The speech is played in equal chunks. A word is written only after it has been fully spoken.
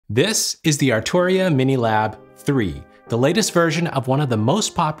This is the Arturia Minilab 3, the latest version of one of the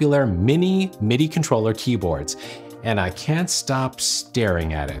most popular mini MIDI controller keyboards, and I can't stop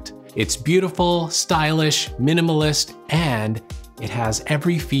staring at it. It's beautiful, stylish, minimalist, and it has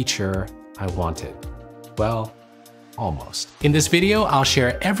every feature I wanted. Well, almost. In this video, I'll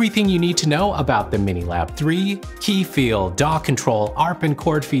share everything you need to know about the Minilab 3, key feel, DAW control, ARP and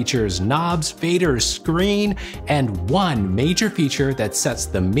chord features, knobs, faders, screen, and one major feature that sets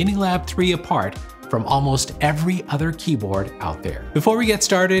the Minilab 3 apart from almost every other keyboard out there. Before we get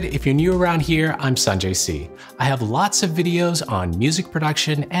started, if you're new around here, I'm SanjayC. I have lots of videos on music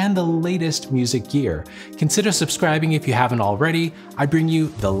production and the latest music gear. Consider subscribing if you haven't already. I bring you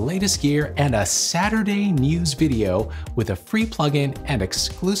the latest gear and a Saturday news video with a free plugin and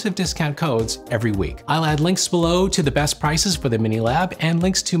exclusive discount codes every week. I'll add links below to the best prices for the Minilab and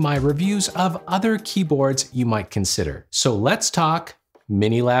links to my reviews of other keyboards you might consider. So let's talk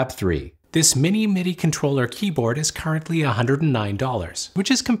Minilab 3. This mini MIDI controller keyboard is currently $109,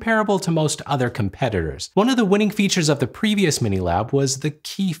 which is comparable to most other competitors. One of the winning features of the previous Minilab was the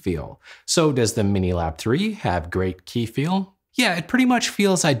key feel. So does the Minilab 3 have great key feel? Yeah, it pretty much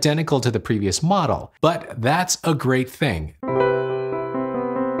feels identical to the previous model, but that's a great thing.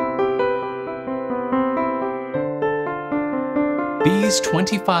 These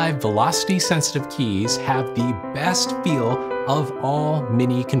 25 velocity-sensitive keys have the best feel of all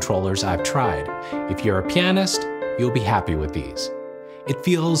mini controllers I've tried. If you're a pianist, you'll be happy with these. It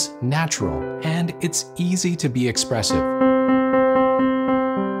feels natural, and it's easy to be expressive.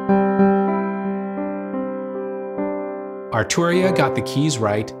 Arturia got the keys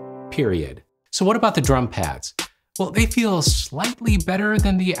right, period. So what about the drum pads? Well, they feel slightly better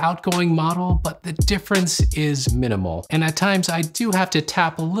than the outgoing model, but the difference is minimal. And at times I do have to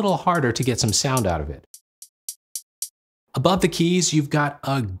tap a little harder to get some sound out of it. Above the keys, you've got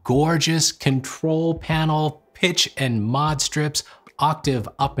a gorgeous control panel, pitch and mod strips, octave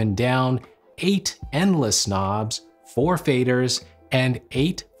up and down, 8 endless knobs, 4 faders, and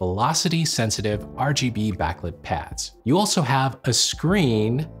 8 velocity-sensitive RGB backlit pads. You also have a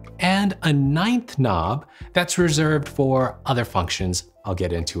screen and a 9th knob that's reserved for other functions I'll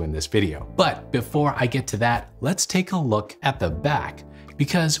get into in this video. But before I get to that, let's take a look at the back,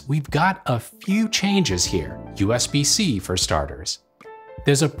 because we've got a few changes here. USB-C for starters.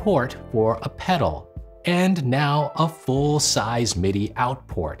 There's a port for a pedal, and now a full-size MIDI out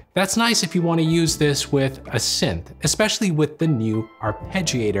port. That's nice if you want to use this with a synth, especially with the new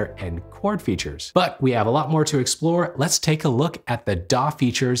arpeggiator and chord features. But we have a lot more to explore. Let's take a look at the DAW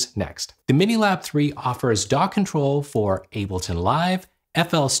features next. The Minilab 3 offers DAW control for Ableton Live,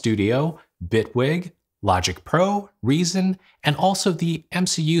 FL Studio, Bitwig, Logic Pro, Reason, and also the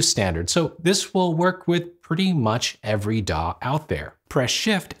MCU standard. So this will work with pretty much every DAW out there. Press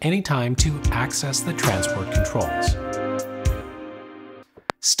Shift anytime to access the transport controls.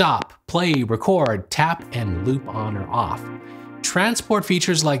 Stop, play, record, tap, and loop on or off. Transport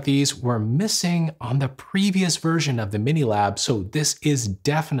features like these were missing on the previous version of the Minilab, so this is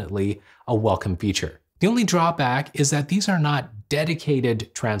definitely a welcome feature. The only drawback is that these are not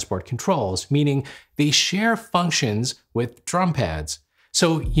dedicated transport controls, meaning they share functions with drum pads.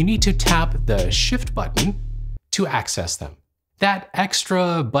 So you need to tap the Shift button to access them. That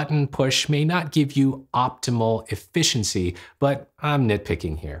extra button push may not give you optimal efficiency, but I'm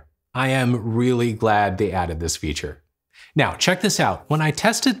nitpicking here. I am really glad they added this feature. Now, check this out. When I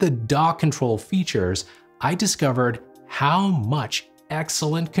tested the DAW control features, I discovered how much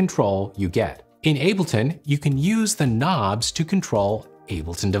excellent control you get. In Ableton, you can use the knobs to control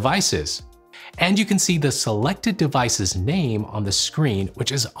Ableton devices. And you can see the selected device's name on the screen,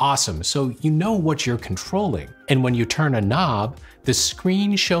 which is awesome, so you know what you're controlling. And when you turn a knob, the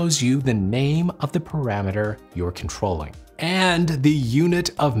screen shows you the name of the parameter you're controlling. And the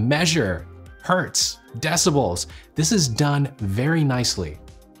unit of measure, hertz, decibels. This is done very nicely.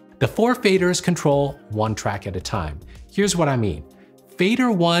 The 4 faders control one track at a time. Here's what I mean.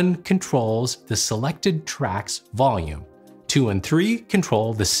 Fader 1 controls the selected track's volume. 2 and 3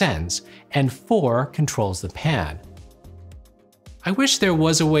 control the sends, and 4 controls the pan. I wish there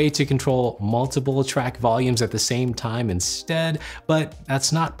was a way to control multiple track volumes at the same time instead, but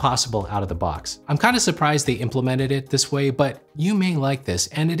that's not possible out of the box. I'm kind of surprised they implemented it this way, but you may like this,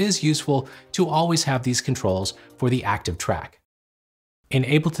 and it is useful to always have these controls for the active track. In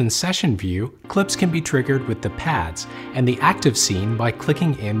Ableton Session View, clips can be triggered with the pads and the active scene by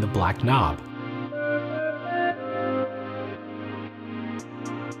clicking in the black knob.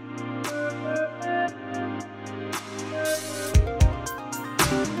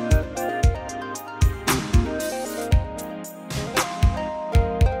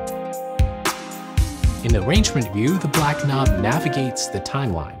 In the arrangement view, the black knob navigates the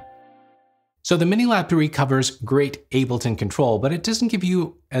timeline. So the Minilab 3 covers great Ableton control, but it doesn't give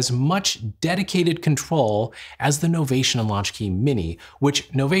you as much dedicated control as the Novation and Launchkey Mini,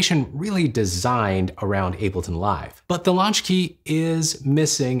 which Novation really designed around Ableton Live. But the Launchkey is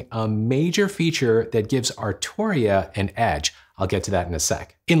missing a major feature that gives Arturia an edge. I'll get to that in a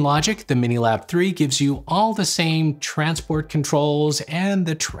sec. In Logic, the Minilab 3 gives you all the same transport controls and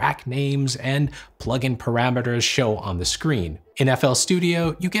the track names and plugin parameters show on the screen. In FL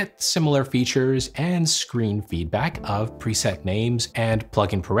Studio, you get similar features and screen feedback of preset names and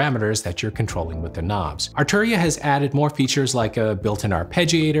plugin parameters that you're controlling with the knobs. Arturia has added more features like a built-in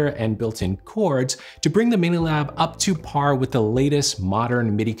arpeggiator and built-in chords to bring the Minilab up to par with the latest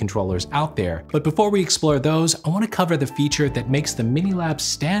modern MIDI controllers out there. But before we explore those, I want to cover the feature that makes the Minilab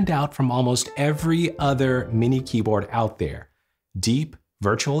stand out from almost every other MIDI keyboard out there: deep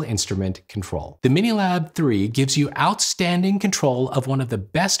virtual instrument control. The Minilab 3 gives you outstanding control of one of the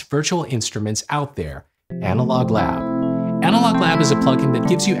best virtual instruments out there, Analog Lab. Analog Lab is a plugin that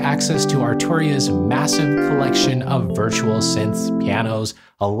gives you access to Arturia's massive collection of virtual synths, pianos,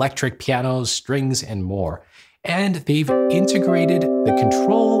 electric pianos, strings, and more. And they've integrated the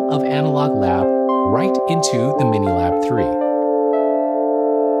control of Analog Lab right into the Minilab 3.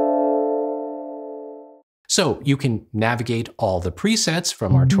 So you can navigate all the presets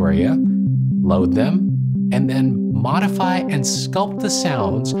from Arturia, load them, and then modify and sculpt the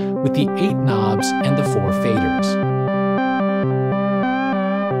sounds with the 8 knobs and the 4 faders.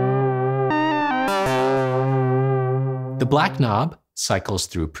 The black knob cycles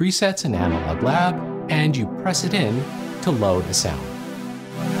through presets in Analog Lab, and you press it in to load a sound.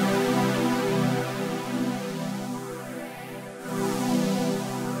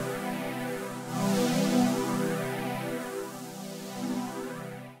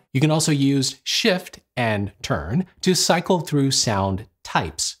 You can also use Shift and Turn to cycle through sound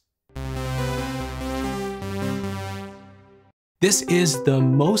types. This is the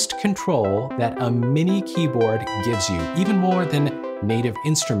most control that a MIDI keyboard gives you, even more than native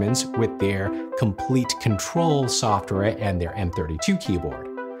instruments with their complete control software and their M32 keyboard.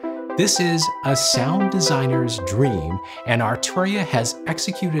 This is a sound designer's dream, and Arturia has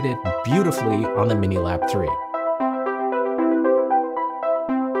executed it beautifully on the Minilab 3.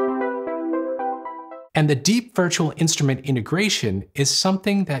 And the deep virtual instrument integration is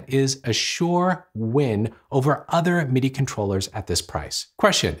something that is a sure win over other MIDI controllers at this price.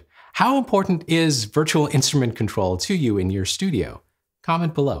 Question: how important is virtual instrument control to you in your studio?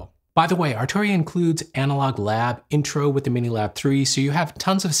 Comment below. By the way, Arturia includes Analog Lab Intro with the Minilab 3, so you have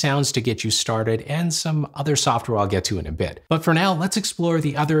tons of sounds to get you started and some other software I'll get to in a bit. But for now, let's explore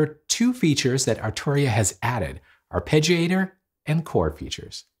the other 2 features that Arturia has added: arpeggiator and chord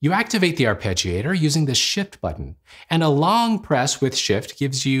features. You activate the arpeggiator using the Shift button, and a long press with Shift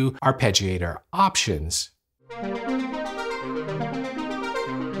gives you arpeggiator options.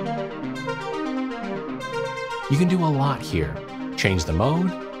 You can do a lot here. Change the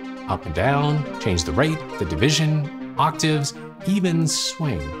mode, up and down, change the rate, the division, octaves, even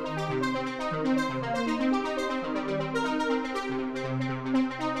swing.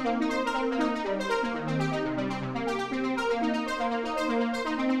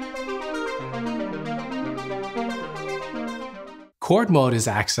 Chord mode is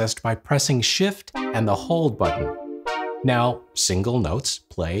accessed by pressing Shift and the Hold button. Now, single notes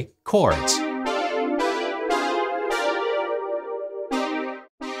play chords.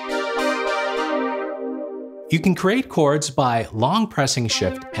 You can create chords by long pressing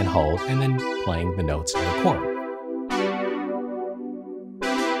Shift and Hold and then playing the notes of the chord.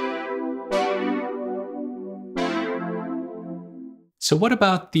 So what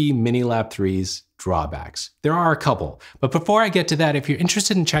about the Minilab 3's drawbacks? There are a couple, but before I get to that, if you're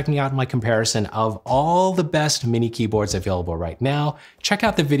interested in checking out my comparison of all the best MIDI keyboards available right now, check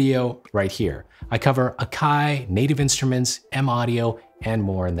out the video right here. I cover Akai, Native Instruments, M Audio, and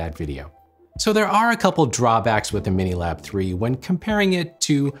more in that video. So there are a couple drawbacks with the Minilab 3 when comparing it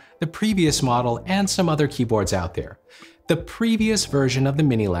to the previous model and some other keyboards out there. The previous version of the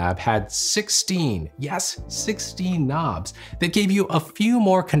Minilab had 16 knobs that gave you a few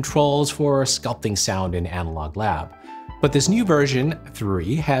more controls for sculpting sound in Analog Lab. But this new version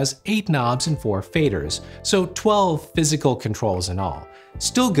 3 has 8 knobs and 4 faders, so 12 physical controls in all.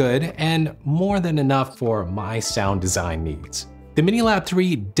 Still good and more than enough for my sound design needs. The Minilab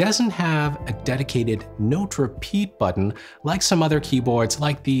 3 doesn't have a dedicated note repeat button like some other keyboards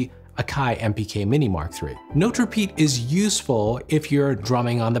like the Akai MPK Mini Mark III. Note repeat is useful if you're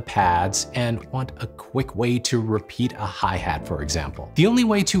drumming on the pads and want a quick way to repeat a hi-hat, for example. The only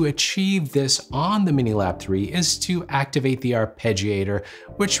way to achieve this on the Minilab 3 is to activate the arpeggiator,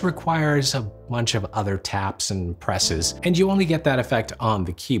 which requires a bunch of other taps and presses, and you only get that effect on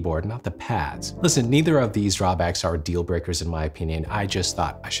the keyboard, not the pads. Listen, neither of these drawbacks are deal breakers in my opinion. I just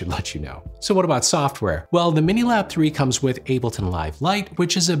thought I should let you know. So what about software? Well, the Minilab 3 comes with Ableton Live Lite,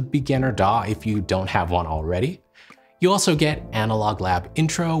 which is a beginner DAW if you don't have one already. You also get Analog Lab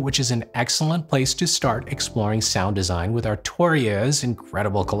Intro, which is an excellent place to start exploring sound design with Arturia's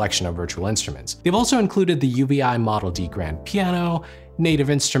incredible collection of virtual instruments. They've also included the UVI Model D Grand Piano, Native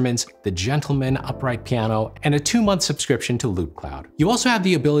Instruments, the Gentleman Upright Piano, and a 2-month subscription to LoopCloud. You also have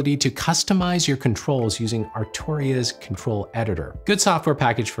the ability to customize your controls using Arturia's control editor. Good software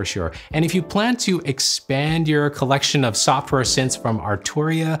package for sure. And if you plan to expand your collection of software synths from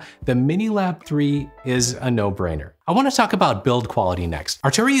Arturia, the Minilab 3 is a no-brainer. I want to talk about build quality next.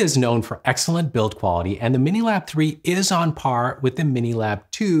 Arturia is known for excellent build quality, and the Minilab 3 is on par with the Minilab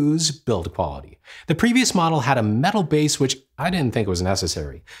 2's build quality. The previous model had a metal base, which I didn't think was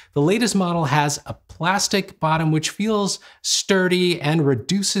necessary. The latest model has a plastic bottom, which feels sturdy and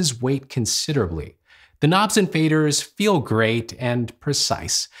reduces weight considerably. The knobs and faders feel great and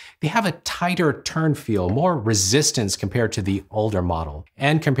precise. They have a tighter turn feel, more resistance compared to the older model,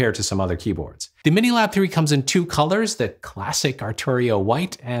 and compared to some other keyboards. The Minilab 3 comes in 2 colors, the classic Arturia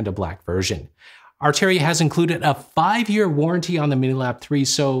white and a black version. Arturia has included a 5-year warranty on the Minilab 3,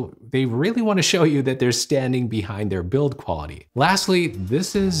 so they really want to show you that they're standing behind their build quality. Lastly,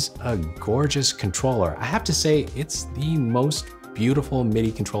 this is a gorgeous controller. I have to say, it's the most beautiful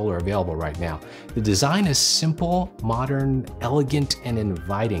MIDI controller available right now. The design is simple, modern, elegant, and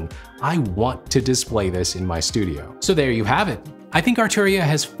inviting. I want to display this in my studio. So there you have it. I think Arturia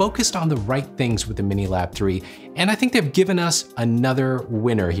has focused on the right things with the Minilab 3, and I think they've given us another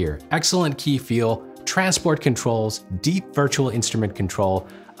winner here. Excellent key feel, transport controls, deep virtual instrument control,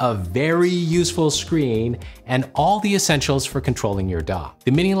 a very useful screen, and all the essentials for controlling your DAW.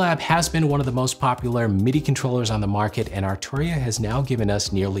 The Minilab has been one of the most popular MIDI controllers on the market, and Arturia has now given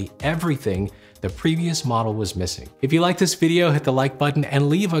us nearly everything the previous model was missing. If you like this video, hit the like button and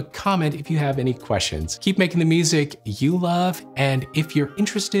leave a comment if you have any questions. Keep making the music you love, and if you're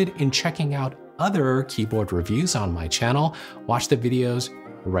interested in checking out other keyboard reviews on my channel, watch the videos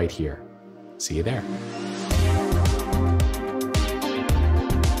right here. See you there.